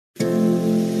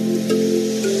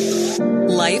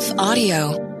Life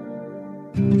Audio.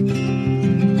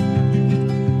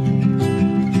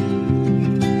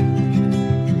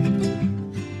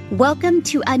 Welcome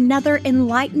to another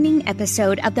enlightening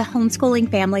episode of the Homeschooling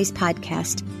Families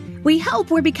Podcast. We hope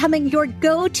we're becoming your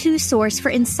go-to source for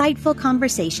insightful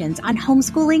conversations on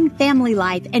homeschooling, family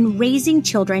life, and raising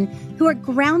children who are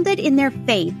grounded in their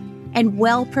faith and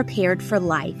well prepared for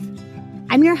life.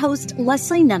 I'm your host,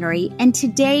 Leslie Nunnery, and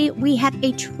today we have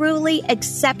a truly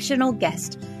exceptional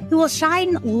guest who will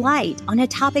shine light on a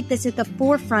topic that's at the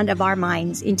forefront of our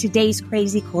minds in today's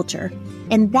crazy culture,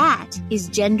 and that is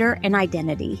gender and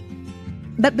identity.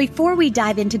 But before we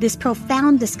dive into this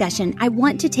profound discussion, I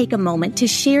want to take a moment to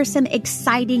share some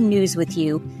exciting news with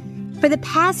you. For the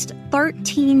past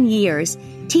 13 years,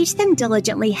 Teach Them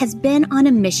Diligently has been on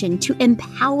a mission to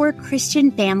empower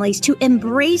Christian families to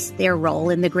embrace their role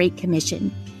in the Great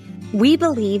Commission. We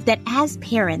believe that as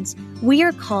parents, we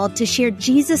are called to share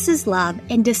Jesus' love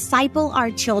and disciple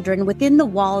our children within the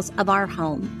walls of our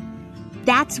home.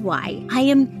 That's why I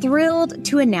am thrilled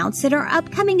to announce that our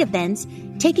upcoming events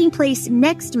taking place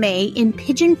next May in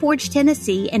Pigeon Forge,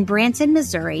 Tennessee and Branson,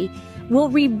 Missouri will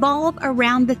revolve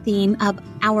around the theme of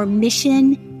Our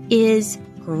Mission is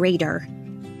Greater.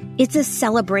 It's a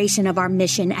celebration of our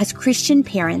mission as Christian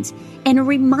parents and a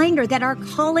reminder that our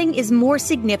calling is more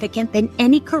significant than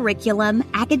any curriculum,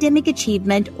 academic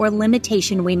achievement, or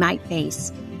limitation we might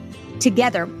face.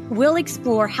 Together, we'll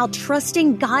explore how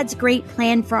trusting God's great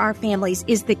plan for our families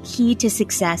is the key to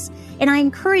success, and I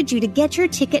encourage you to get your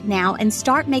ticket now and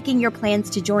start making your plans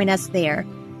to join us there.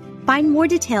 Find more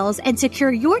details and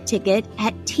secure your ticket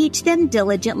at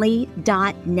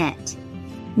teachthemdiligently.net.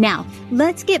 Now,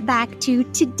 let's get back to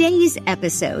today's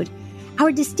episode.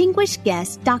 Our distinguished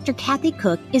guest, Dr. Kathy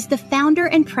Koch, is the founder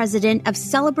and president of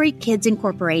Celebrate Kids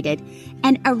Incorporated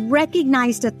and a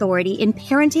recognized authority in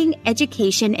parenting,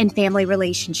 education, and family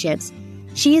relationships.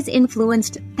 She has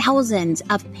influenced thousands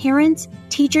of parents,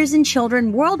 teachers, and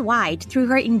children worldwide through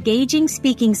her engaging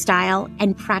speaking style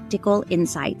and practical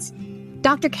insights.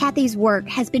 Dr. Kathy's work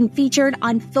has been featured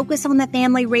on Focus on the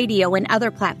Family Radio and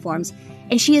other platforms,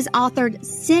 and she has authored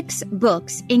 6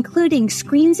 books, including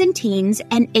Screens and Teens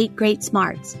and 8 Great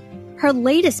Smarts. Her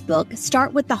latest book,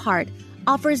 Start with the Heart,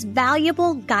 offers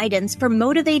valuable guidance for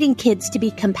motivating kids to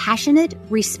be compassionate,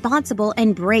 responsible,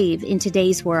 and brave in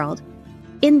today's world.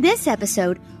 In this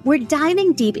episode, we're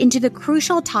diving deep into the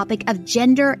crucial topic of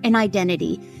gender and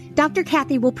identity. Dr.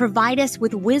 Kathy will provide us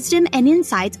with wisdom and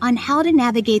insights on how to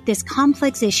navigate this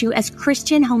complex issue as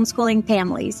Christian homeschooling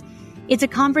families. It's a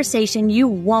conversation you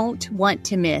won't want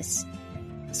to miss.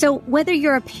 So whether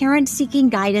you're a parent seeking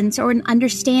guidance or an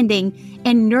understanding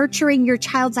and nurturing your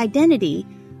child's identity,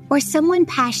 or someone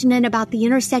passionate about the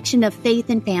intersection of faith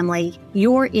and family,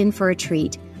 you're in for a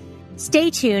treat. Stay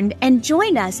tuned and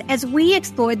join us as we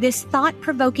explore this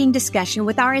thought-provoking discussion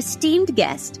with our esteemed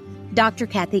guest, Dr.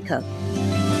 Kathy Koch.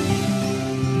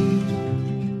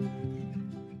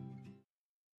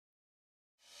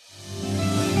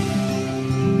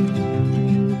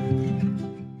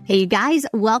 Hey, you guys,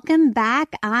 welcome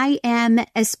back. I am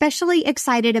especially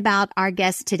excited about our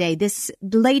guest today. This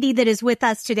lady that is with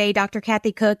us today, Dr.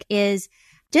 Kathy Koch, is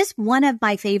just one of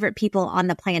my favorite people on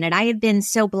the planet. I have been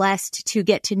so blessed to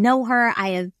get to know her. I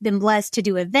have been blessed to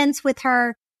do events with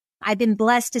her. I've been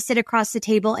blessed to sit across the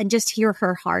table and just hear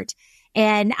her heart.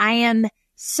 And I am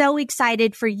so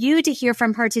excited for you to hear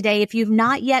from her today. If you've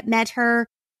not yet met her,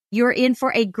 you're in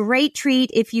for a great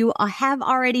treat. If you have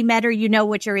already met her, you know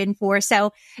what you're in for.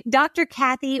 So, Dr.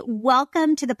 Kathy,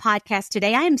 welcome to the podcast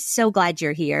today. I am so glad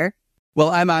you're here. Well,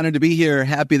 I'm honored to be here.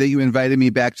 Happy that you invited me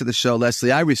back to the show,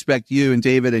 Leslie. I respect you and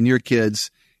David and your kids,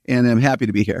 and I'm happy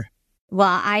to be here.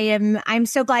 Well, I'm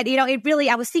so glad.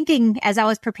 I was thinking as I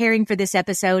was preparing for this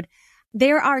episode,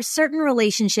 there are certain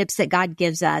relationships that God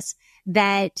gives us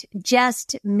that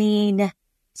just mean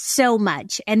so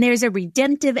much. And there's a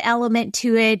redemptive element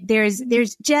to it. There is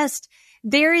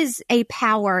a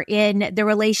power in the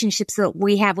relationships that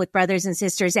we have with brothers and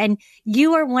sisters. And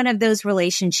you are one of those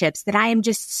relationships that I am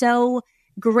just so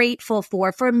grateful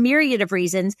for a myriad of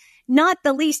reasons, not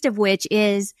the least of which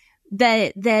is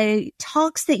the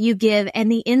talks that you give and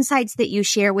the insights that you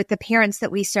share with the parents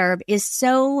that we serve is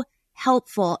so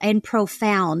helpful and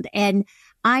profound. And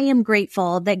I am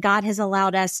grateful that God has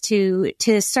allowed us to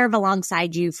serve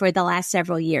alongside you for the last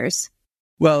several years.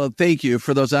 Well, thank you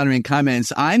for those honoring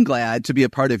comments. I'm glad to be a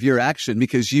part of your action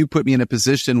because you put me in a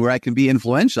position where I can be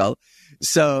influential.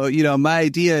 So, my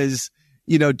idea is,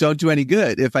 don't do any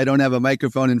good if I don't have a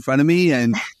microphone in front of me.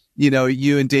 And,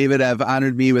 you and David have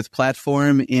honored me with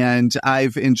platform, and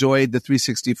I've enjoyed the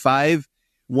 365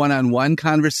 one-on-one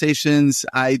conversations.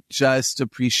 I just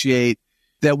appreciate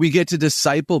that we get to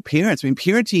disciple parents. I mean,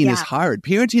 parenting is hard.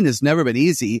 Parenting has never been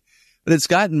easy, but it's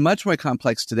gotten much more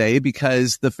complex today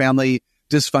because the family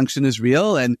dysfunction is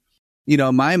real. And, you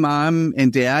know, my mom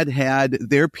and dad had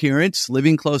their parents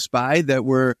living close by that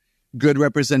were good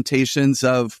representations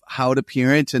of how to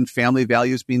parent and family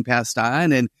values being passed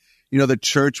on. And, you know, the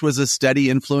church was a steady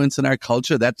influence in our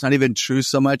culture. That's not even true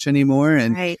so much anymore.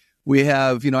 And we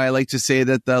have, you know, I like to say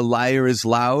that the liar is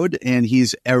loud and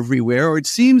he's everywhere, or it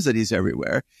seems that he's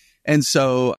everywhere. And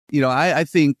so, you know, I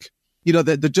think, you know,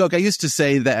 the joke I used to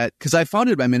say that, because I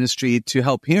founded my ministry to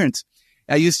help parents.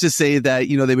 I used to say that,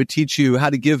 you know, they would teach you how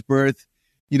to give birth,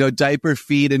 you know, diaper,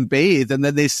 feed, and bathe, and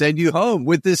then they send you home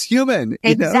with this human.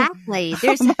 Exactly.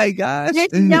 Oh my gosh.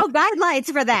 There's no guidelines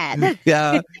for that.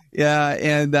 Yeah.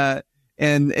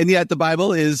 And yet the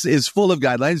Bible is full of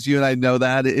guidelines. You and I know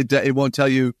that. It won't tell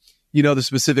you, you know, the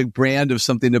specific brand of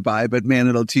something to buy, but man,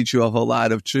 it'll teach you a whole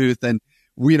lot of truth. And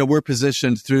we're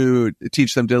positioned through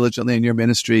Teach Them Diligently in your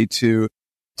ministry to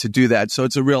do that. So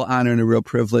it's a real honor and a real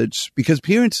privilege, because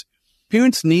parents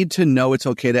need to know it's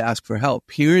okay to ask for help.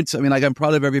 Parents, I mean, like, I'm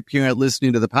proud of every parent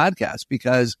listening to the podcast,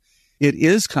 because it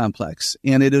is complex,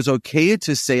 and it is okay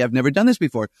to say, I've never done this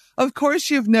before. Of course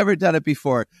you've never done it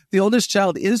before. The oldest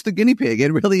child is the guinea pig.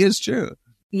 It really is true.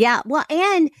 Yeah. Well,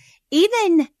 and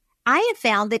even I have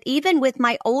found that even with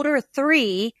my older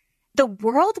 3, the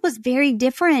world was very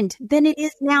different than it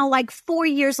is now, like 4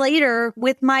 years later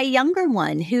with my younger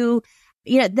one, who,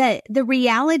 you know, the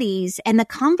realities and the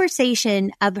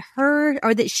conversation of her,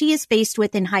 or that she is faced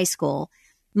with in high school.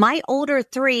 My older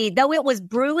 3, though it was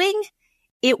brewing,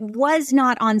 it was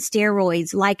not on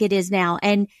steroids like it is now.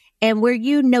 And where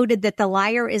you noted that the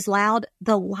liar is loud,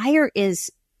 the liar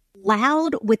is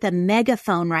loud with a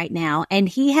megaphone right now. And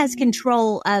he has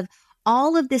control of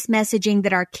all of this messaging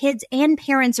that our kids and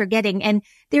parents are getting. And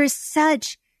there's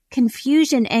such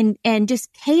confusion and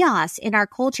just chaos in our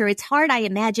culture. It's hard, I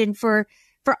imagine, for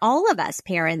all of us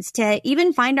parents to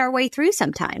even find our way through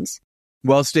sometimes.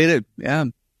 Well stated. Yeah.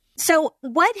 So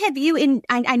what have you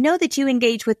I know that you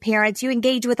engage with parents, you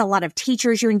engage with a lot of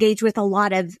teachers, you engage with a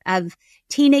lot of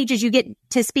teenagers, you get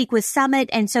to speak with Summit.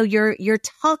 And so you're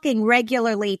talking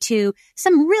regularly to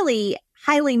some really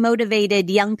highly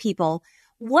motivated young people.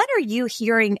 What are you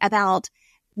hearing about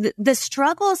the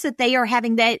struggles that they are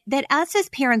having that us as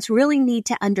parents really need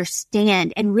to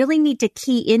understand and really need to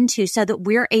key into, so that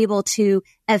we're able to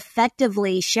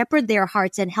effectively shepherd their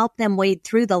hearts and help them wade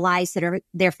through the lies that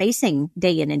they're facing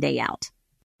day in and day out?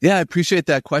 Yeah, I appreciate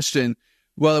that question.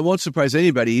 Well, it won't surprise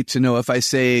anybody to know if I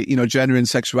say, you know, gender and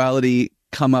sexuality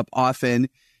come up often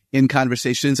in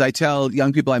conversations. I tell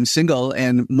young people I'm single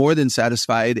and more than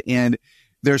satisfied, and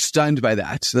they're stunned by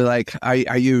that. So they're like,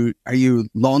 are you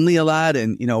lonely a lot?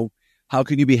 And, you know, how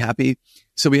can you be happy?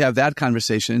 So we have that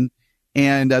conversation.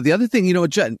 And the other thing, you know,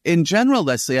 in general,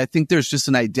 Leslie, I think there's just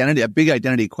a big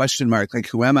identity question mark, like,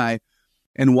 who am I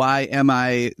and why am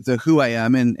I the who I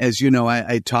am? And as you know,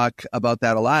 I talk about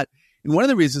that a lot. And one of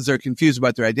the reasons they're confused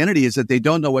about their identity is that they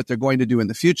don't know what they're going to do in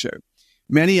the future.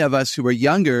 Many of us who were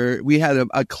younger, we had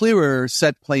a clearer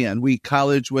set plan.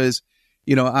 College was,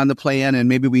 you know, on the plan, and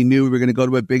maybe we knew we were going to go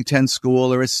to a Big Ten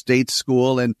school or a state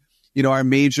school. And, you know, our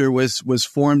major was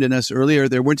formed in us earlier.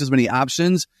 There weren't as many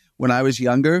options when I was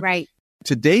younger. Right.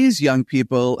 Today's young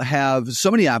people have so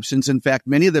many options. In fact,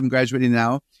 many of them graduating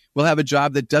now will have a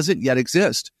job that doesn't yet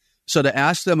exist. So to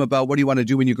ask them about what do you want to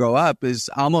do when you grow up is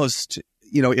almost,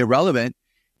 you know, irrelevant.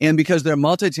 And because they're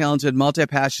multi-talented,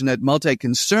 multi-passionate,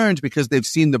 multi-concerned, because they've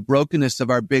seen the brokenness of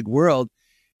our big world,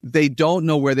 they don't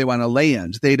know where they want to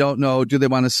land. They don't know, do they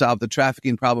want to solve the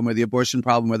trafficking problem or the abortion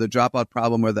problem or the dropout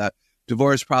problem or the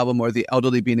divorce problem or the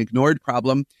elderly being ignored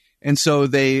problem. And so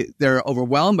they're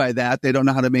overwhelmed by that. They don't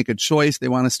know how to make a choice. They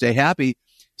want to stay happy.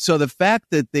 So the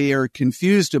fact that they are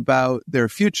confused about their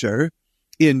future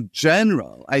in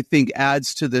general, I think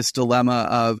adds to this dilemma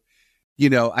of, you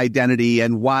know, identity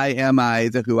and why am I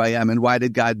the who I am and why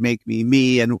did God make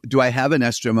me and do I have an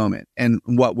Esther moment and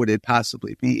what would it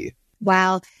possibly be?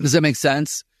 Wow. Does that make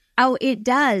sense? Oh, it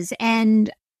does.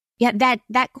 And yeah,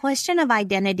 that question of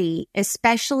identity,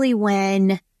 especially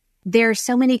when there's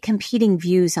so many competing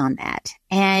views on that.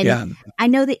 And I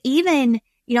know that even,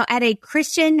 you know, at a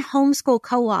Christian homeschool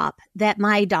co-op that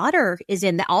my daughter is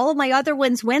in, that all of my other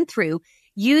ones went through,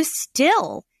 you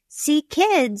still see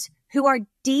kids who are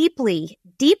deeply,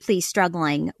 deeply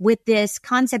struggling with this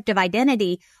concept of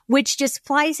identity, which just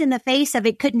flies in the face of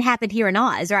it couldn't happen here in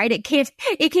Oz, right? It can't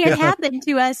happen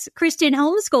to us Christian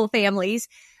homeschool families,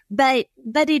 but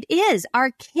it is.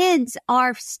 Our kids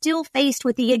are still faced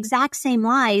with the exact same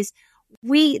lies.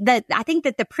 I think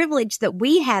that the privilege that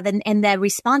we have and the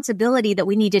responsibility that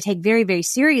we need to take very, very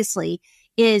seriously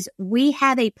is we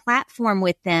have a platform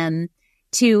with them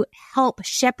to help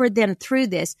shepherd them through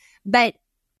this. But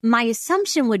my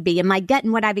assumption would be, and my gut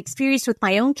and what I've experienced with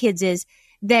my own kids is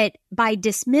that by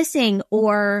dismissing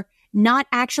or not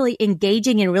actually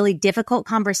engaging in really difficult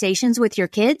conversations with your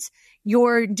kids,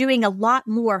 you're doing a lot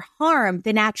more harm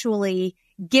than actually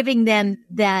giving them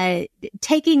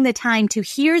taking the time to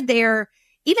hear their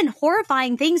even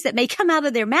horrifying things that may come out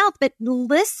of their mouth, but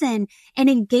listen and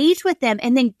engage with them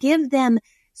and then give them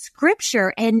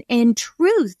scripture and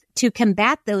truth to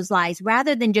combat those lies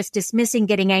rather than just dismissing,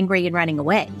 getting angry, and running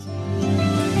away.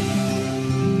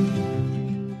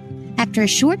 After a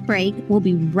short break, we'll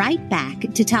be right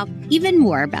back to talk even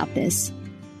more about this.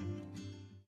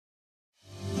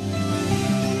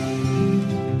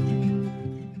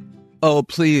 Oh,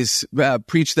 please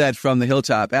preach that from the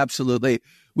hilltop. Absolutely.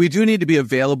 We do need to be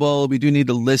available. We do need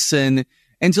to listen,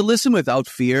 and to listen without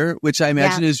fear, which I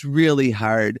imagine is really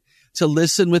hard. To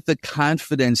listen with the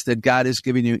confidence that God has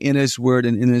given you in his word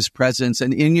and in his presence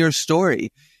and in your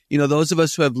story. You know, those of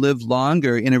us who have lived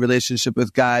longer in a relationship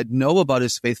with God know about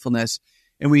his faithfulness.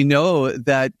 And we know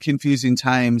that confusing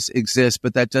times exist,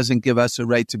 but that doesn't give us a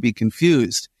right to be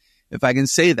confused. If I can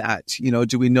say that, you know,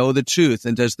 do we know the truth?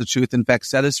 And does the truth in fact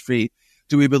set us free?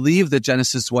 Do we believe that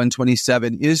Genesis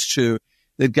 1:27 is true,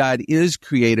 that God is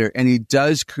creator and he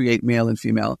does create male and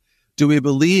female? Do we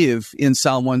believe in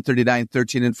Psalm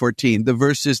 139:13 and 14, the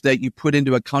verses that you put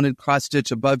into a counted cross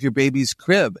stitch above your baby's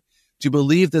crib? Do you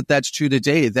believe that that's true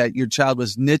today, that your child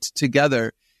was knit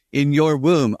together in your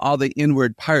womb, all the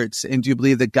inward parts? And do you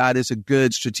believe that God is a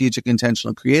good, strategic,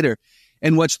 intentional creator?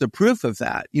 And what's the proof of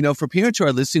that? You know, for parents who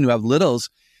are listening who have littles,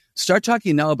 start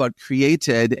talking now about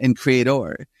created and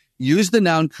creator. Use the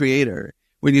noun creator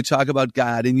when you talk about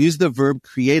God and use the verb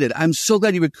created. I'm so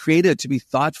glad you were created to be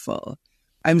thoughtful.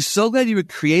 I'm so glad you were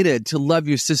created to love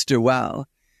your sister well.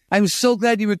 I'm so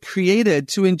glad you were created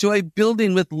to enjoy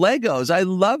building with Legos. I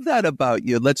love that about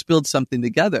you. Let's build something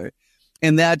together.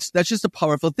 And that's just a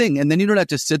powerful thing. And then you don't have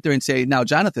to sit there and say, now,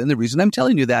 Jonathan, the reason I'm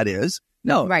telling you that is,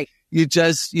 no, right. You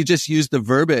just use the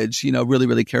verbiage, you know, really,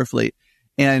 really carefully.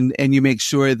 And you make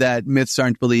sure that myths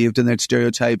aren't believed and that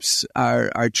stereotypes are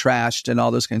trashed and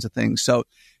all those kinds of things. So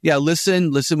yeah,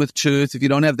 listen with truth. If you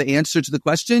don't have the answer to the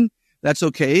question, that's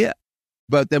okay.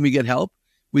 But then we get help.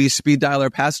 We speed dial our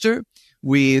pastor.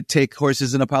 We take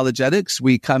courses in apologetics.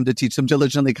 We come to teach them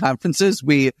diligently conferences.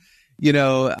 We, you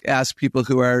know, ask people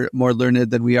who are more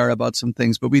learned than we are about some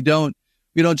things, but we don't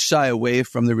shy away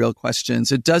from the real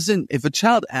questions. If a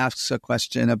child asks a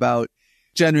question about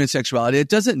gender and sexuality, it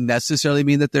doesn't necessarily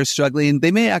mean that they're struggling.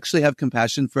 They may actually have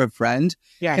compassion for a friend.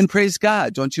 Yes. And praise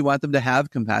God. Don't you want them to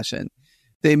have compassion?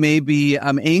 They may be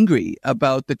angry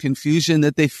about the confusion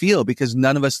that they feel because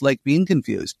none of us like being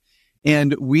confused.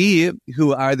 And we,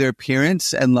 who are their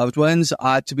parents and loved ones,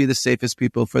 ought to be the safest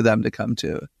people for them to come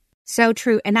to. So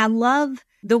true. And I love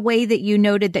the way that you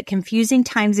noted that confusing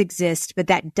times exist, but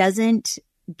that doesn't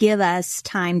give us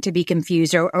time to be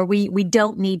confused, or we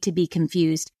don't need to be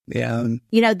confused. Yeah.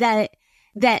 You know,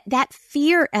 that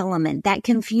fear element, that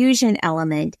confusion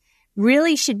element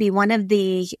really should be one of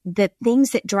the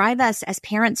things that drive us as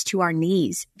parents to our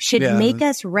knees, should make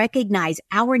us recognize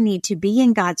our need to be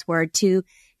in God's word,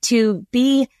 to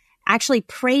be actually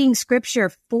praying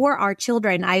scripture for our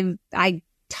children. I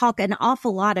talk an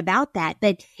awful lot about that,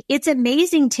 but it's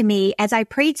amazing to me as I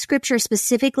prayed scripture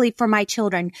specifically for my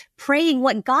children, praying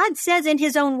what God says in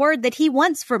his own word that he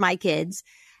wants for my kids.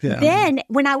 Yeah. Then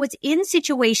when I was in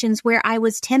situations where I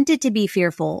was tempted to be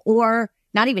fearful, or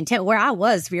not even tempted, where I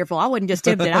was fearful, I wasn't just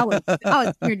tempted, I was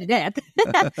scared to death.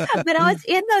 But I was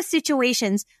in those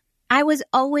situations, I was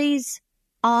always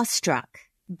awestruck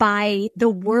by the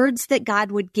words that God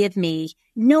would give me,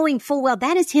 knowing full well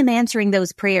that is him answering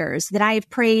those prayers that I have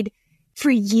prayed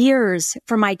for years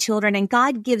for my children. And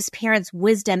God gives parents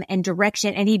wisdom and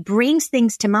direction, and he brings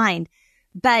things to mind.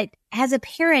 But as a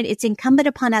parent, it's incumbent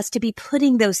upon us to be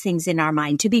putting those things in our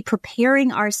mind, to be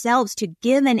preparing ourselves to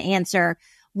give an answer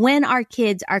when our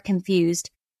kids are confused.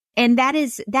 And that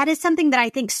is something that I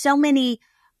think so many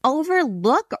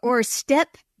overlook or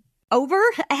step over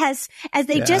as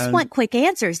they just want quick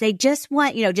answers. They just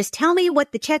want, just tell me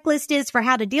what the checklist is for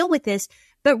how to deal with this.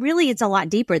 But really, it's a lot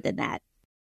deeper than that.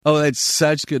 Oh, that's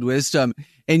such good wisdom.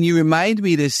 And you remind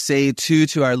me to say, too,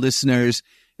 to our listeners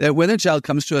that when a child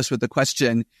comes to us with a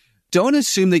question, don't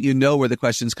assume that you know where the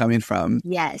question's coming from.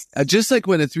 Yes. Just like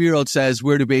when a 3-year-old says,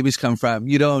 where do babies come from?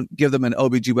 You don't give them an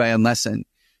OBGYN lesson.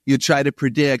 You try to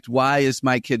predict, why is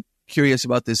my kid curious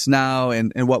about this now,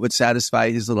 and what would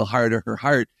satisfy his little heart or her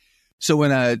heart. So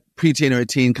when a preteen or a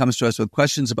teen comes to us with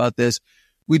questions about this,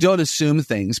 we don't assume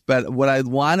things. But what I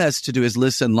want us to do is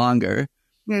listen longer.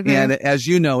 Mm-hmm. And as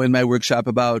you know, in my workshop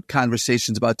about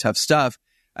conversations about tough stuff,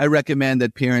 I recommend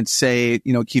that parents say,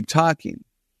 keep talking,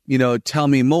 tell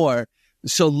me more.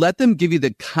 So let them give you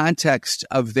the context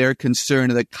of their concern,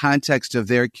 the context of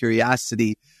their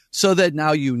curiosity, so that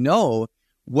now you know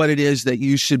what it is that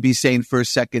you should be saying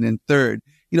first, second, and third.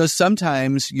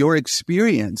 Sometimes your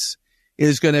experience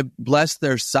is going to bless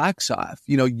their socks off.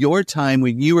 Your time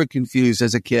when you were confused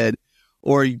as a kid,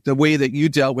 or the way that you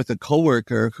dealt with a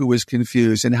coworker who was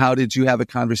confused, and how did you have a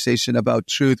conversation about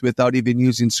truth without even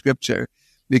using scripture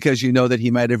because you know that he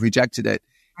might have rejected it.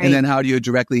 Right. And then how do you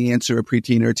directly answer a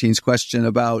preteen or teen's question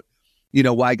about,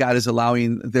 why God is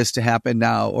allowing this to happen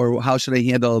now, or how should I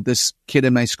handle this kid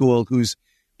in my school who's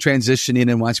transitioning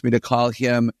and wants me to call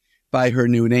him by her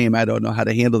new name? I don't know how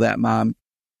to handle that, Mom.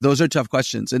 Those are tough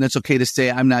questions, and it's okay to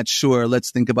say, I'm not sure.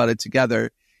 Let's think about it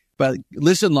together. But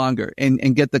listen longer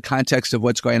and get the context of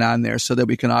what's going on there so that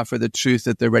we can offer the truth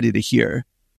that they're ready to hear.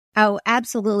 Oh,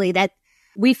 absolutely. That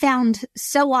we found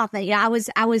so often. Yeah,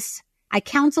 I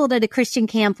counseled at a Christian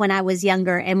camp when I was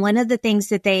younger. And one of the things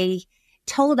that they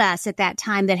told us at that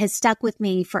time that has stuck with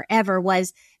me forever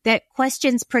was that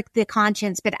questions prick the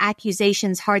conscience, but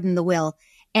accusations harden the will.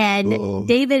 And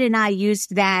David and I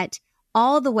used that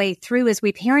all the way through as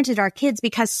we parented our kids,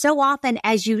 because so often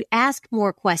as you ask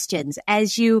more questions,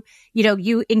 as you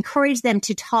encourage them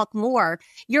to talk more,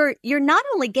 you're not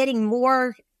only getting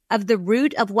more of the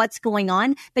root of what's going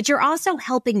on, but you're also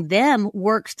helping them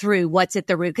work through what's at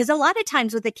the root. Because a lot of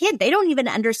times with a kid, they don't even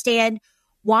understand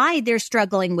why they're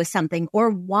struggling with something, or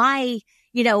why,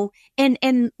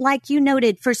 and like you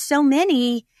noted, for so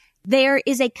many, there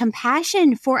is a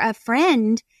compassion for a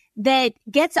friend that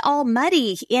gets all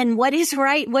muddy in what is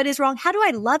right, what is wrong. How do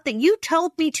I love them? You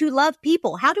told me to love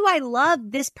people. How do I love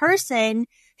this person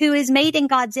who is made in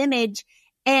God's image?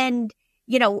 And,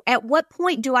 at what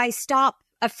point do I stop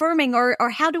affirming, or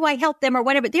how do I help them, or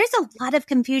whatever? There's a lot of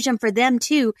confusion for them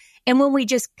too. And when we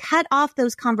just cut off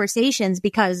those conversations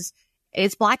because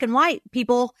it's black and white,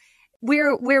 people,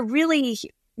 we're really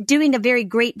doing a very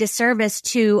great disservice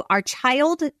to our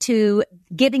child, to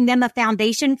giving them a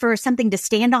foundation for something to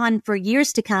stand on for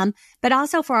years to come, but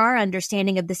also for our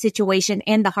understanding of the situation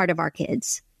and the heart of our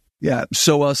kids. Yeah,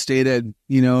 so well stated.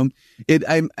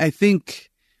 I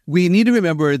think we need to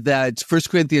remember that 1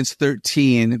 Corinthians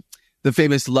 13, the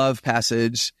famous love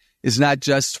passage, is not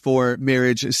just for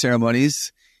marriage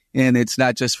ceremonies, and it's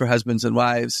not just for husbands and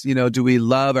wives. Do we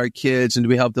love our kids, and do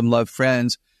we help them love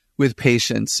friends with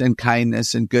patience and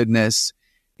kindness and goodness?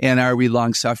 And are we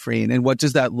long-suffering? And what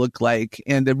does that look like?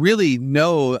 And to really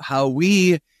know how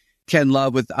we can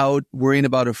love without worrying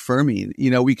about affirming.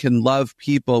 We can love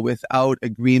people without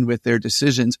agreeing with their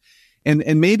decisions. And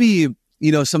maybe,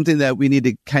 something that we need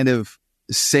to kind of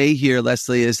say here,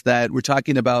 Leslie, is that we're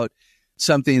talking about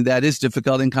something that is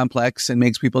difficult and complex and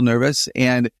makes people nervous.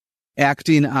 And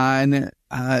acting on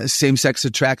same-sex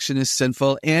attraction is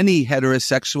sinful. Any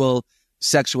heterosexual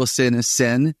sexual sin is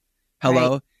sin.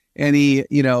 Hello. Right. Any,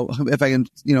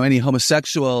 any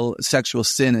homosexual sexual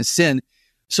sin is sin.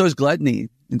 So is gluttony,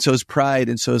 and so is pride,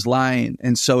 and so is lying,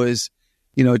 and so is,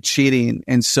 cheating,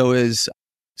 and so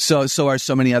are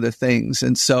so many other things.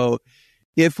 And so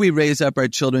if we raise up our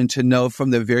children to know from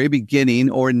the very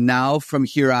beginning, or now from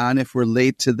here on, if we're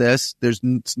late to this,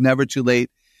 it's never too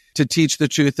late to teach the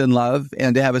truth in love,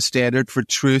 and to have a standard for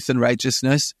truth and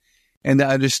righteousness, and to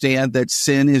understand that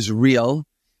sin is real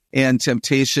and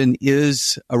temptation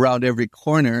is around every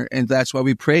corner. And that's why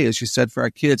we pray, as you said, for our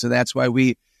kids. And that's why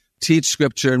we teach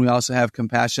scripture, and we also have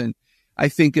compassion. I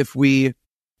think if we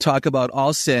talk about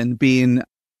all sin being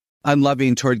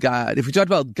unloving toward God, if we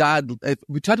talked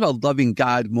about loving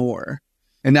God more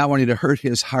and not wanting to hurt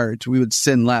his heart, we would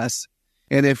sin less.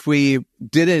 And if we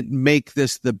didn't make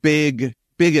this the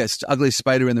biggest ugly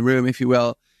spider in the room, if you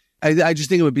will, I just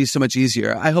think it would be so much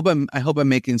easier. I hope I'm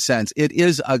making sense. It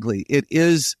is ugly. It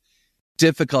is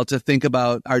difficult to think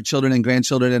about our children and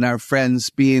grandchildren and our friends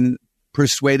being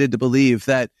persuaded to believe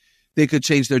that they could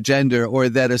change their gender, or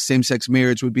that a same-sex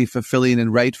marriage would be fulfilling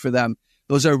and right for them.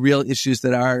 Those are real issues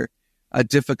that are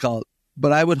difficult.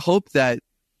 But I would hope that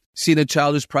seeing a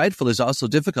child who's prideful is also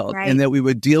difficult, right, and that we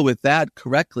would deal with that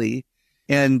correctly,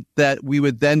 and that we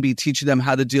would then be teaching them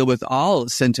how to deal with all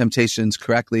sin temptations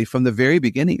correctly from the very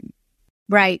beginning.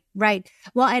 Right.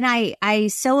 Well, and I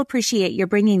so appreciate your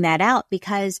bringing that out,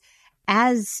 because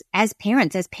as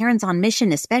parents on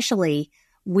mission especially,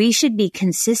 we should be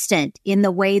consistent in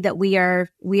the way that we are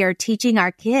teaching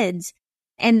our kids,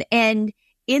 and in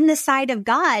the sight of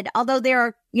God, although there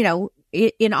are,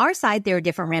 in our side, there are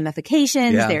different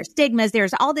ramifications, there's stigmas,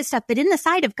 there's all this stuff, but in the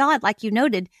sight of God, like you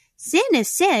noted, sin is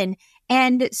sin.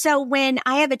 And so when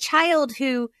I have a child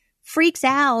who freaks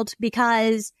out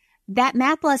because that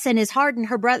math lesson is hard and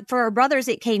for her brothers,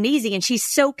 it came easy. And she's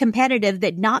so competitive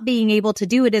that not being able to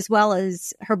do it as well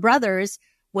as her brothers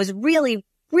was really,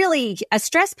 really a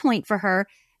stress point for her.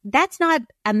 That's not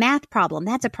a math problem.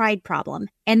 That's a pride problem.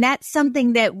 And that's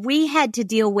something that we had to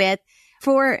deal with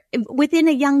within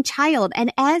a young child.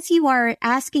 And as you are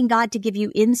asking God to give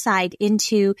you insight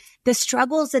into the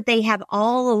struggles that they have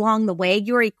all along the way,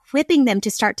 you're equipping them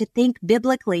to start to think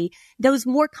biblically. Those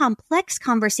more complex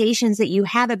conversations that you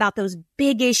have about those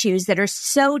big issues that are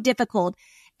so difficult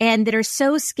and that are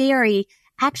so scary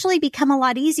actually become a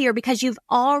lot easier because you've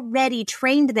already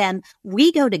trained them.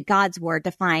 We go to God's word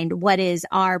to find what is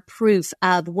our proof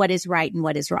of what is right and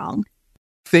what is wrong.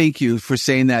 Thank you for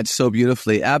saying that so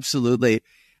beautifully. Absolutely.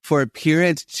 For a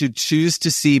parent to choose to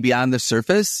see beyond the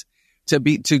surface, to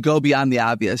go beyond the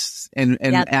obvious and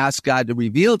ask God to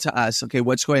reveal to us, okay,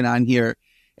 what's going on here?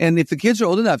 And if the kids are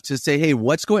old enough to say, hey,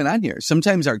 what's going on here?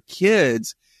 Sometimes our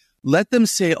kids, let them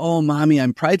say, oh, mommy,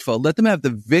 I'm prideful. Let them have the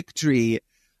victory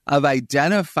of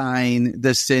identifying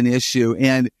the sin issue.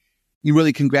 And you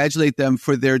really congratulate them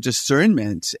for their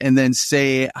discernment and then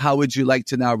say, how would you like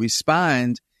to now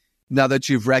respond now that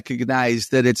you've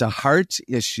recognized that it's a heart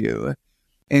issue,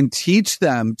 and teach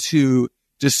them to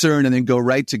discern and then go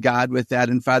right to God with that.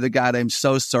 And Father God, I'm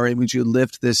so sorry. Would you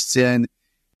lift this sin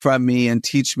from me and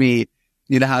teach me,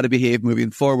 how to behave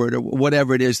moving forward, or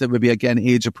whatever it is that would be, again,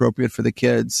 age appropriate for the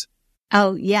kids.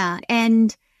 Oh, yeah.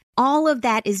 And all of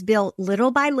that is built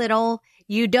little by little.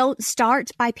 You don't start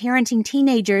by parenting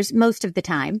teenagers most of the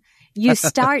time. You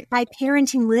start by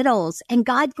parenting littles, and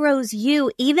God grows you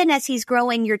even as he's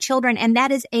growing your children. And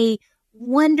that is a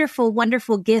wonderful,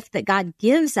 wonderful gift that God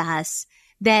gives us,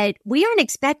 that we aren't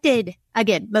expected,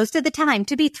 again, most of the time,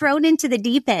 to be thrown into the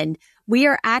deep end. We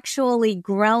are actually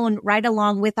grown right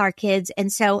along with our kids. And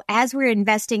so as we're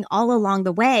investing all along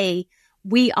the way,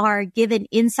 we are given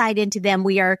insight into them.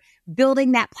 We are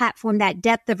building that platform, that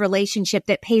depth of relationship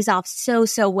that pays off so,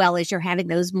 so well as you're having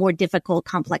those more difficult,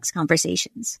 complex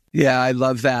conversations. Yeah, I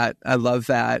love that. I love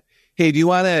that. Hey, do you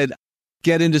want to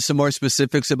get into some more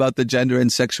specifics about the gender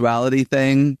and sexuality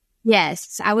thing?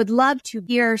 Yes, I would love to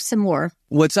hear some more.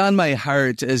 What's on my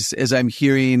heart as I'm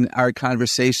hearing our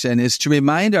conversation is to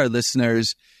remind our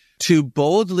listeners to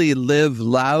boldly live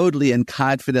loudly and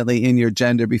confidently in your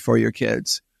gender before your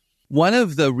kids. One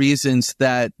of the reasons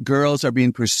that girls are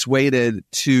being persuaded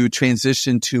to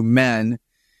transition to men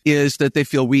is that they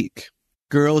feel weak.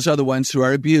 Girls are the ones who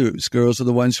are abused. Girls are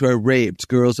the ones who are raped.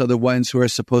 Girls are the ones who are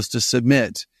supposed to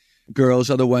submit. Girls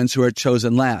are the ones who are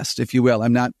chosen last, if you will.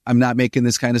 I'm not making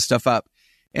this kind of stuff up.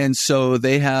 And so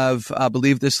they have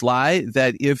believed this lie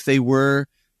that if they were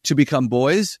to become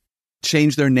boys,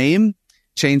 change their name,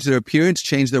 change their appearance,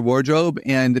 change their wardrobe,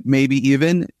 and maybe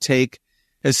even take,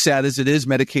 as sad as it is,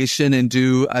 medication and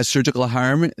do surgical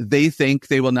harm, they think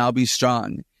they will now be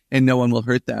strong and no one will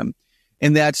hurt them.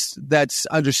 And that's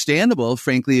understandable,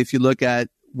 frankly, if you look at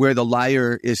where the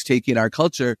liar is taking our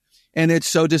culture. And it's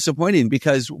so disappointing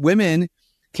because women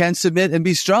can submit and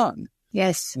be strong.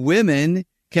 Yes. Women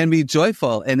can be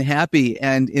joyful and happy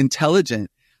and intelligent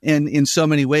and in so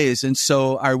many ways. And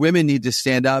so our women need to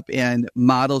stand up and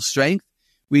model strength.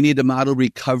 We need to model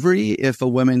recovery if a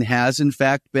woman has, in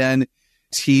fact, been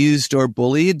teased or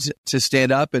bullied, to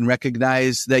stand up and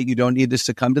recognize that you don't need to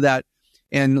succumb to that.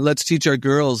 And let's teach our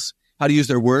girls how to use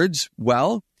their words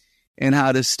well and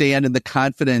how to stand in the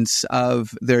confidence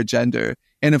of their gender.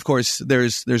 And of course,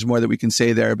 there's more that we can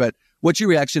say there. But what's your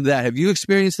reaction to that? Have you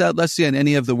experienced that, Leslie, in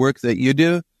any of the work that you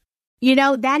do?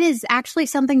 That is actually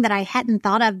something that I hadn't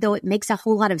thought of, though it makes a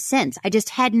whole lot of sense. I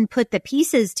just hadn't put the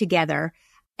pieces together.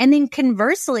 And then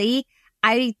conversely,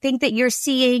 I think that you're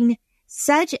seeing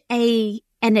such an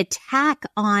attack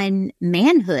on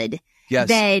manhood. Yes.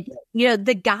 That,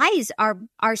 the guys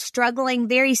are struggling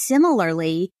very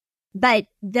similarly. But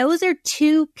those are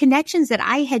two connections that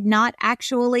I had not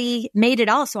actually made at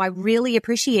all. So I really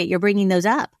appreciate your bringing those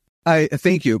up. I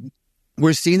thank you.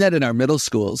 We're seeing that in our middle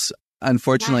schools,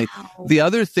 unfortunately. Wow. The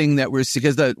other thing that we're seeing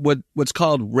is that what's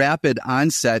called rapid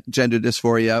onset gender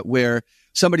dysphoria, where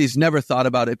somebody's never thought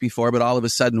about it before, but all of a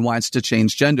sudden wants to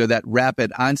change gender. That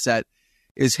rapid onset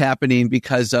is happening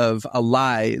because of a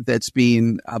lie that's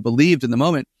being believed in the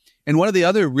moment. And one of the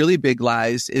other really big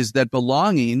lies is that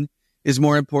belonging is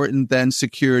more important than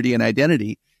security and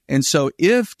identity. And so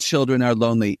if children are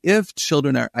lonely, if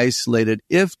children are isolated,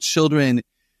 if children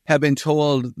have been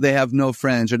told they have no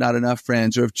friends or not enough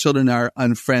friends, or if children are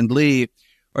unfriendly,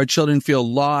 or children feel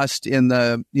lost in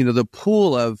the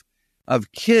pool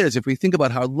of kids, if we think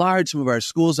about how large some of our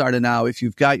schools are to now, if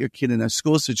you've got your kid in a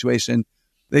school situation,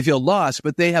 They feel lost,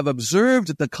 but they have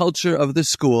observed the culture of the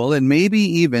school and maybe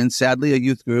even, sadly, a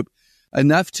youth group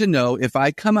enough to know if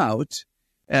I come out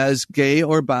as gay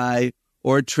or bi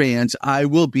or trans, I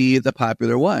will be the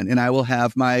popular one and I will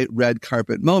have my red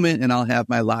carpet moment and I'll have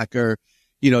my locker,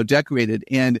 decorated.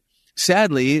 And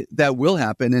sadly, that will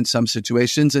happen in some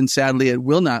situations, and sadly, it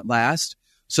will not last.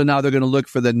 So now they're going to look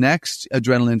for the next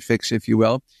adrenaline fix, if you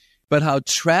will. But how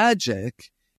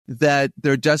tragic that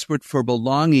they're desperate for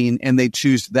belonging and they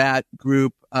choose that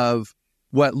group of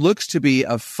what looks to be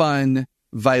a fun,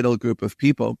 vital group of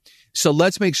people. So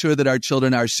let's make sure that our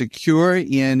children are secure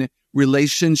in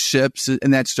relationships,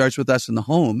 and that starts with us in the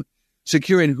home,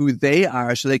 secure in who they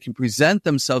are so they can present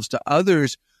themselves to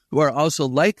others who are also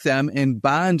like them and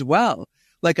bond well.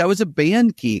 Like I was a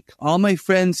band geek. All my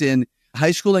friends in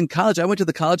high school and college, I went to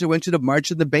the college I went to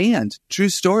march in the band. True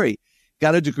story.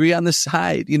 Got a degree on the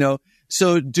side,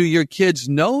 So do your kids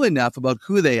know enough about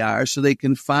who they are so they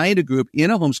can find a group in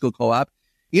a homeschool co-op,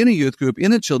 in a youth group,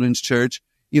 in a children's church,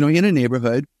 in a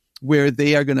neighborhood where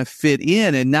they are going to fit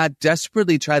in and not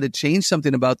desperately try to change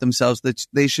something about themselves that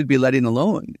they should be letting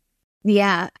alone.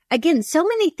 Yeah. Again, so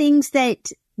many things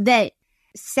that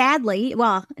sadly,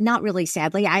 well, not really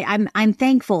sadly, I'm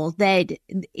thankful that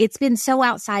it's been so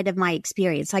outside of my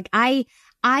experience. Like I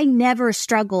never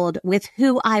struggled with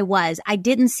who I was. I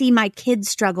didn't see my kids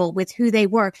struggle with who they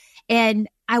were. And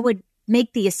I would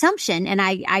make the assumption, and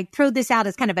I throw this out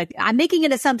as kind of I'm making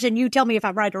an assumption, you tell me if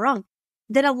I'm right or wrong,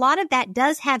 that a lot of that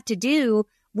does have to do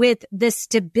with the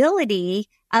stability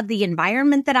of the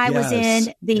environment that I was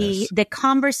in, the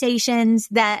conversations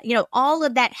that, all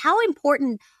of that. How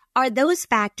important are those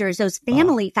factors, those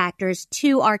family factors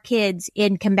to our kids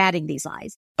in combating these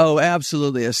lies? Oh,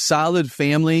 absolutely. A solid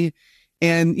family.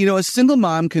 And, a single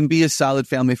mom can be a solid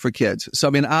family for kids. So,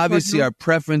 obviously our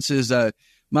preference is a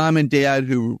mom and dad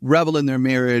who revel in their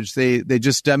marriage. They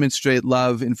just demonstrate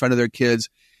love in front of their kids.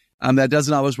 That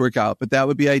doesn't always work out, but that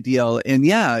would be ideal.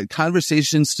 And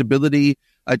conversation, stability,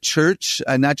 a church,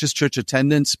 not just church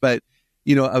attendance, but,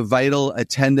 a vital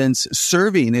attendance.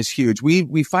 Serving is huge.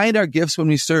 We find our gifts when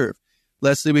we serve.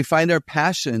 Leslie, we find our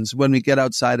passions when we get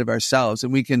outside of ourselves,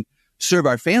 and we can serve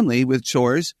our family with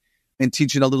chores and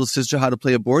teaching a little sister how to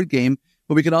play a board game.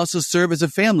 But we can also serve as a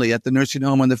family at the nursing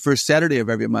home on the first Saturday of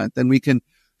every month. And we can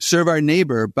serve our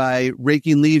neighbor by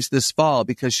raking leaves this fall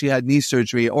because she had knee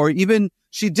surgery, or even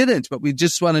she didn't, but we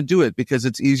just want to do it because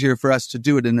it's easier for us to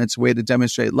do it and it's a way to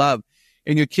demonstrate love.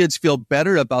 And your kids feel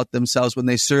better about themselves when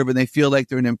they serve and they feel like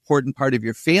they're an important part of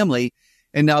your family.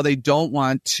 And now they don't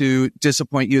want to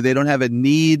disappoint you. They don't have a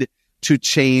need to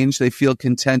change. They feel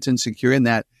content and secure in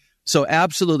that. So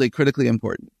absolutely critically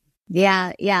important.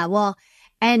 Yeah. Well,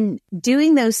 and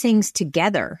doing those things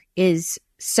together is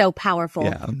so powerful.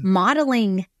 Yeah.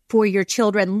 Modeling for your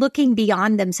children, looking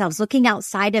beyond themselves, looking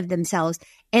outside of themselves,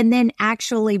 and then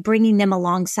actually bringing them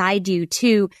alongside you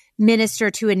to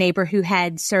minister to a neighbor who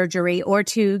had surgery, or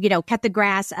to, cut the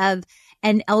grass of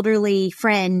an elderly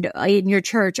friend in your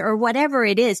church, or whatever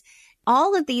it is.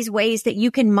 All of these ways that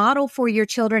you can model for your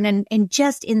children and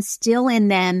just instill in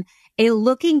them a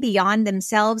looking beyond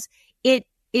themselves.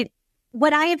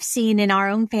 What I have seen in our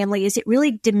own family is it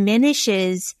really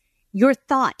diminishes your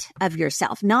thought of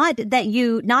yourself, not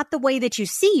the way that you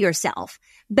see yourself,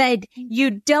 but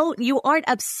you aren't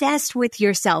obsessed with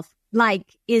yourself,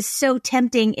 like is so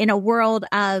tempting in a world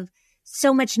of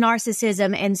so much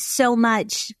narcissism and so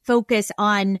much focus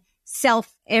on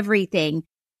self everything.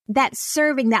 That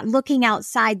serving, that looking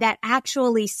outside, that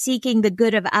actually seeking the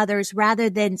good of others rather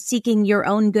than seeking your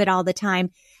own good all the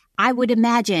time, I would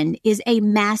imagine is a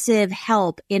massive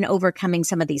help in overcoming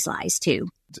some of these lies too.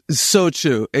 So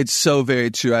true. It's so very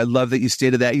true. I love that you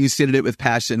stated that. You stated it with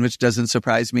passion, which doesn't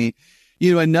surprise me.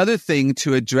 Another thing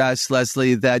to address,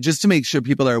 Leslie, that just to make sure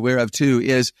people are aware of too,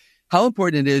 is how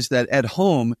important it is that at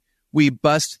home we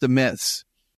bust the myths.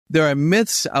 There are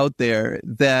myths out there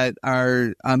that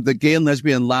are the gay and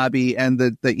lesbian lobby and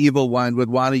the evil one would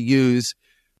want to use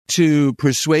to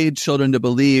persuade children to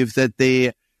believe that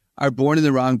they are born in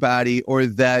the wrong body, or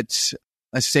that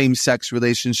a same-sex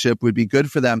relationship would be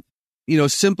good for them.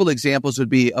 Simple examples would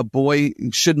be a boy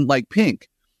shouldn't like pink.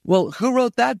 Well, who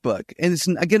wrote that book? And it's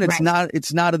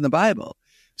not in the Bible.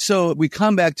 So we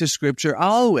come back to scripture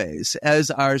always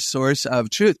as our source of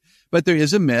truth. But there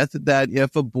is a myth that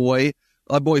if a boy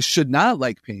should not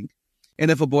like pink,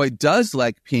 and if a boy does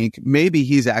like pink, maybe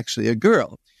he's actually a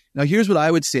girl. Now, here's what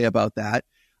I would say about that.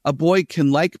 A boy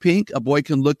can like pink, a boy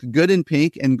can look good in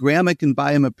pink, and grandma can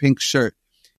buy him a pink shirt.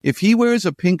 If he wears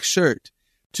a pink shirt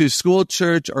to school,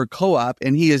 church, or co-op,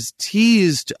 and he is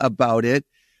teased about it,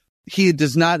 he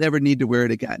does not ever need to wear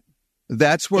it again.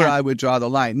 That's where I would draw the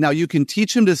line. Now, you can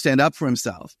teach him to stand up for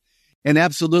himself. And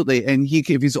absolutely. And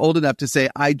if he's old enough to say,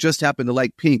 I just happen to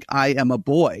like pink, I am a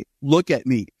boy, look at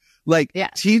me.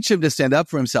 Teach him to stand up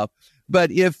for himself. But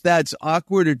if that's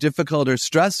awkward or difficult or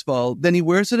stressful, then he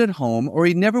wears it at home or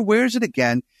he never wears it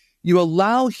again. You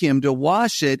allow him to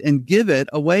wash it and give it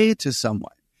away to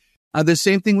someone. The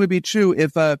same thing would be true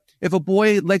if a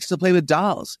boy likes to play with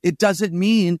dolls. It doesn't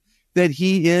mean that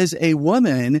he is a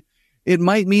woman. It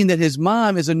might mean that his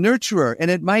mom is a nurturer,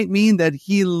 and it might mean that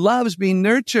he loves being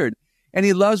nurtured and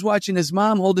he loves watching his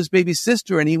mom hold his baby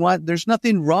sister, and there's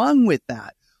nothing wrong with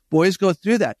that. Boys go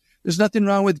through that. There's nothing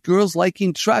wrong with girls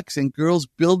liking trucks and girls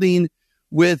building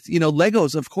with,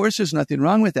 Legos. Of course, there's nothing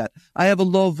wrong with that. I have a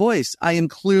low voice. I am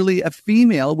clearly a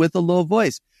female with a low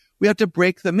voice. We have to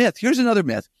break the myth. Here's another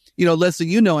myth.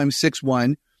 Leslie, I'm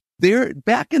 6'1".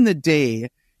 Back in the day,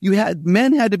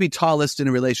 men had to be tallest in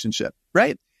a relationship,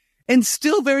 right? And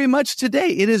still very much today,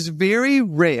 it is very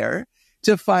rare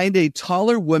to find a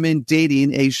taller woman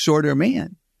dating a shorter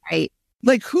man. Right.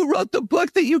 Like, who wrote the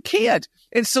book that you can't?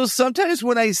 And so sometimes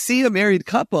when I see a married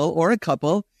couple or a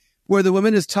couple where the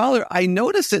woman is taller, I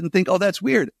notice it and think, oh, that's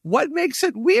weird. What makes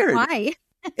it weird? Why?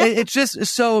 It's just,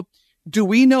 so do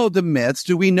we know the myths?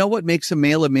 Do we know what makes a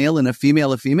male and a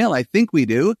female? I think we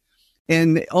do.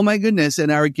 And oh my goodness.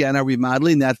 And are we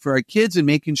modeling that for our kids and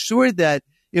making sure that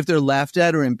if they're laughed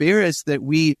at or embarrassed, that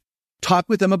we talk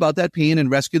with them about that pain and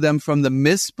rescue them from the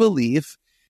misbelief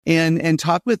and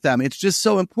talk with them. It's just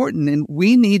so important. And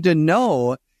we need to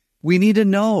know.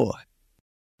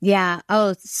 Yeah.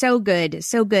 Oh, so good.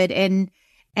 So good. And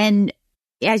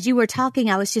as you were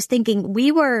talking, I was just thinking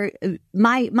we were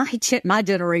my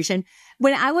generation.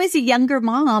 When I was a younger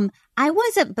mom, I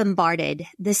wasn't bombarded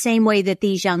the same way that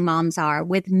these young moms are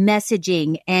with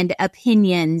messaging and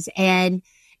opinions and,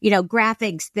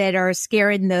 graphics that are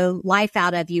scaring the life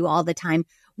out of you all the time.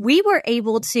 We were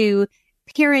able to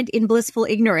parent in blissful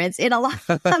ignorance in a lot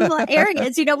of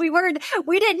areas.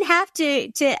 We didn't have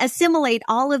to assimilate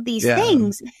all of these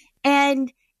things.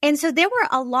 And so there were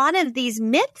a lot of these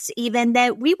myths even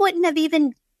that we wouldn't have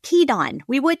even keyed on.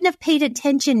 We wouldn't have paid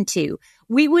attention to.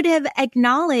 We would have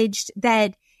acknowledged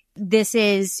that this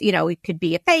is, it could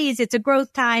be a phase. It's a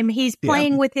growth time. He's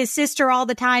playing with his sister all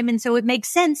the time. And so it makes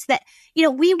sense that,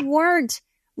 we weren't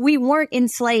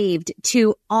enslaved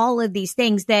to all of these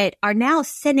things that are now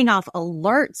sending off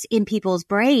alerts in people's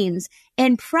brains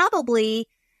and probably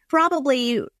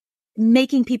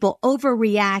making people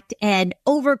overreact and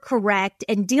overcorrect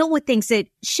and deal with things that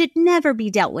should never be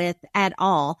dealt with at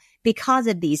all because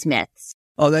of these myths.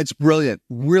 Oh, that's brilliant.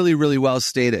 Really, really well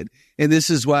stated. And this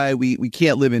is why we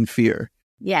can't live in fear.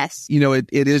 Yes.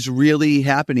 It is really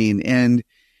happening. And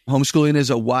homeschooling is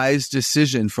a wise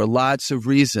decision for lots of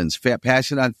reasons.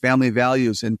 Passion on family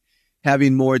values and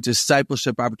having more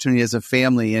discipleship opportunity as a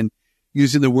family and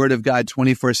using the Word of God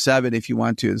 24/7 if you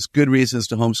want to. There's good reasons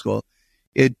to homeschool.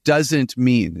 It doesn't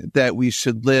mean that we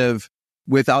should live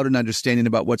without an understanding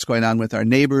about what's going on with our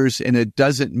neighbors. And it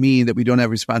doesn't mean that we don't have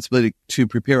responsibility to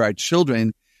prepare our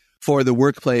children for the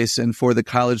workplace and for the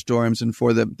college dorms and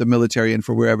for the military and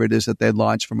for wherever it is that they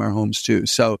launch from our homes too.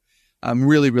 So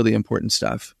really, really important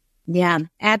stuff. Yeah,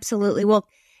 absolutely. Well,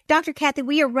 Dr. Kathy,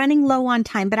 we are running low on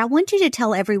time, but I want you to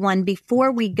tell everyone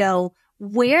before we go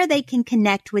where they can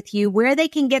connect with you, where they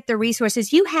can get the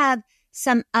resources. You have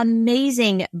some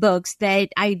amazing books that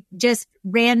I just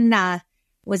ran.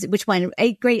 Which one?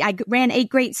 I ran 8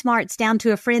 Great Smarts down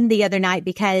to a friend the other night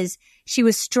because she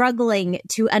was struggling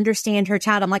to understand her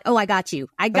child. I'm like, oh, I got you.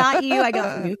 I got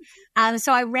you.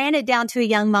 So I ran it down to a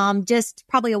young mom just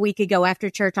probably a week ago after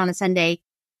church on a Sunday.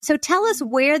 So tell us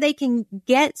where they can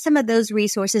get some of those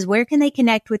resources. Where can they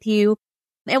connect with you?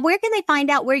 And where can they find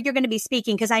out where you're going to be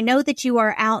speaking? Because I know that you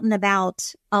are out and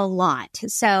about a lot.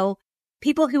 So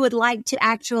people who would like to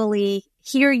actually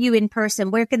hear you in person,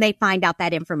 where can they find out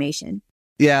that information?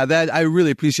 Yeah, I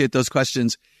really appreciate those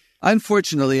questions.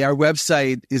 Unfortunately, our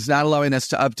website is not allowing us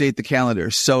to update the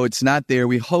calendar, so it's not there.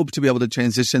 We hope to be able to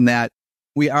transition that.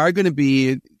 We are going to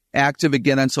be active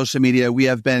again on social media. We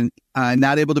have been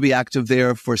not able to be active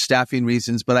there for staffing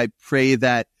reasons, but I pray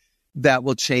that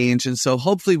will change. And so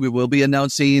hopefully we will be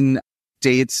announcing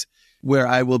dates where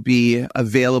I will be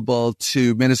available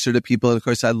to minister to people. And of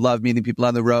course, I love meeting people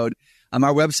on the road.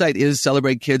 Our website is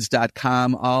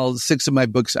celebratekids.com. All 6 of my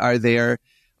books are there.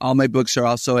 All my books are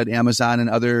also at Amazon and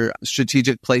other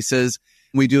strategic places.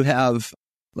 We do have,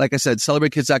 like I said,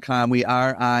 celebratekids.com. We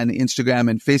are on Instagram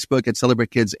and Facebook at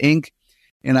Celebrate Kids Inc.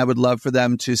 And I would love for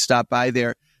them to stop by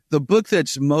there. The book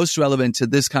that's most relevant to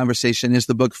this conversation is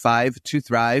the book 5 to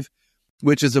Thrive,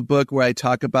 which is a book where I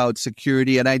talk about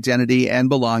security and identity and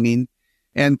belonging.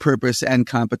 and purpose and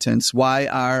competence. Why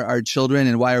are our children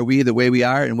and why are we the way we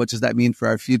are? And what does that mean for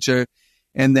our future?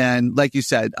 And then, like you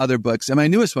said, other books. And my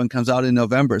newest one comes out in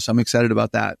November, so I'm excited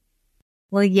about that.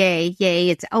 Well, yay.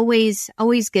 It's always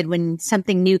good when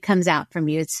something new comes out from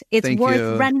you. It's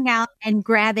worth running out and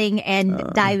grabbing and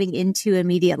diving into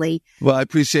immediately. Well, I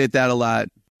appreciate that a lot.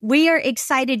 We are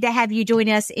excited to have you join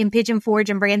us in Pigeon Forge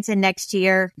and Branson next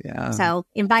year. Yeah, so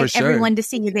invite everyone to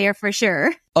see you there for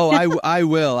sure. Oh, I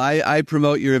will. I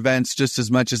promote your events just as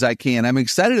much as I can. I'm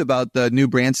excited about the new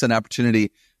Branson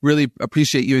opportunity. Really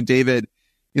appreciate you and David,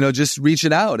 just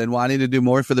reaching out and wanting to do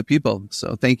more for the people.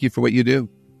 So thank you for what you do.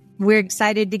 We're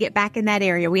excited to get back in that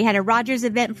area. We had a Rogers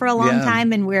event for a long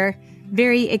time, and we're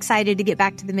very excited to get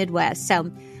back to the Midwest.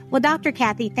 So, well, Dr.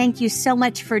 Kathy, thank you so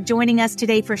much for joining us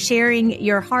today, for sharing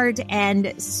your heart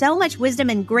and so much wisdom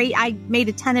and great. I made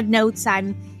a ton of notes.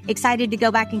 I'm excited to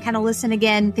go back and kind of listen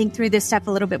again, think through this stuff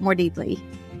a little bit more deeply.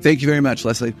 Thank you very much,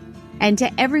 Leslie. And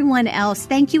to everyone else,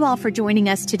 thank you all for joining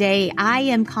us today. I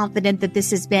am confident that this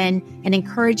has been an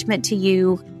encouragement to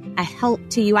you, a help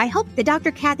to you. I hope that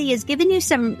Dr. Kathy has given you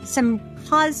some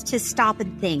cause to stop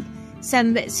and think,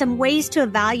 some ways to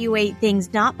evaluate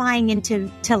things, not buying into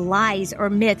lies or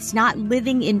myths, not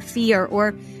living in fear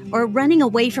or running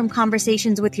away from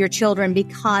conversations with your children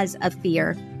because of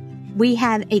fear. We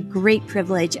have a great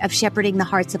privilege of shepherding the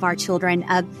hearts of our children,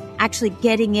 of actually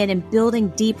getting in and building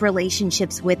deep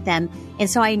relationships with them. And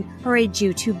so I encourage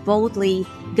you to boldly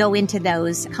go into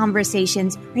those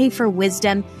conversations, pray for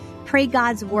wisdom, pray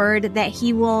God's word that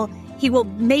He will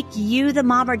make you the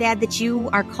mom or dad that you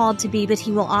are called to be, but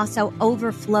He will also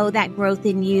overflow that growth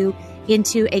in you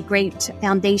into a great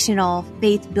foundational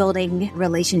faith-building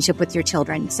relationship with your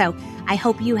children. So I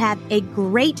hope you have a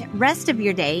great rest of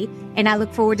your day, and I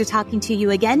look forward to talking to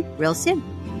you again real soon.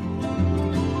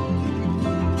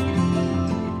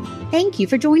 Thank you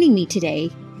for joining me today.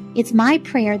 It's my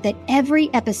prayer that every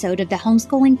episode of the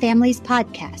Homeschooling Families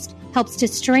podcast helps to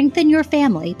strengthen your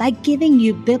family by giving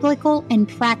you biblical and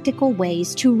practical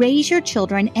ways to raise your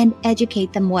children and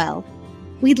educate them well.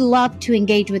 We'd love to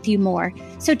engage with you more,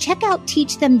 so check out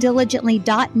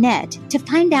teachthemdiligently.net to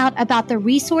find out about the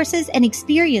resources and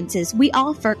experiences we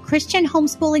offer Christian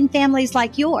homeschooling families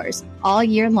like yours all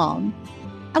year long.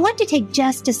 I want to take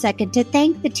just a second to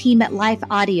thank the team at Life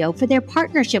Audio for their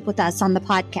partnership with us on the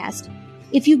podcast.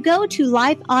 If you go to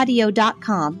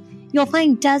lifeaudio.com, you'll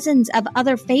find dozens of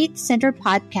other faith-centered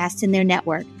podcasts in their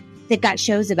network. They've got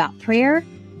shows about prayer,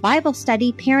 Bible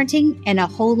study, parenting, and a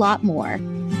whole lot more.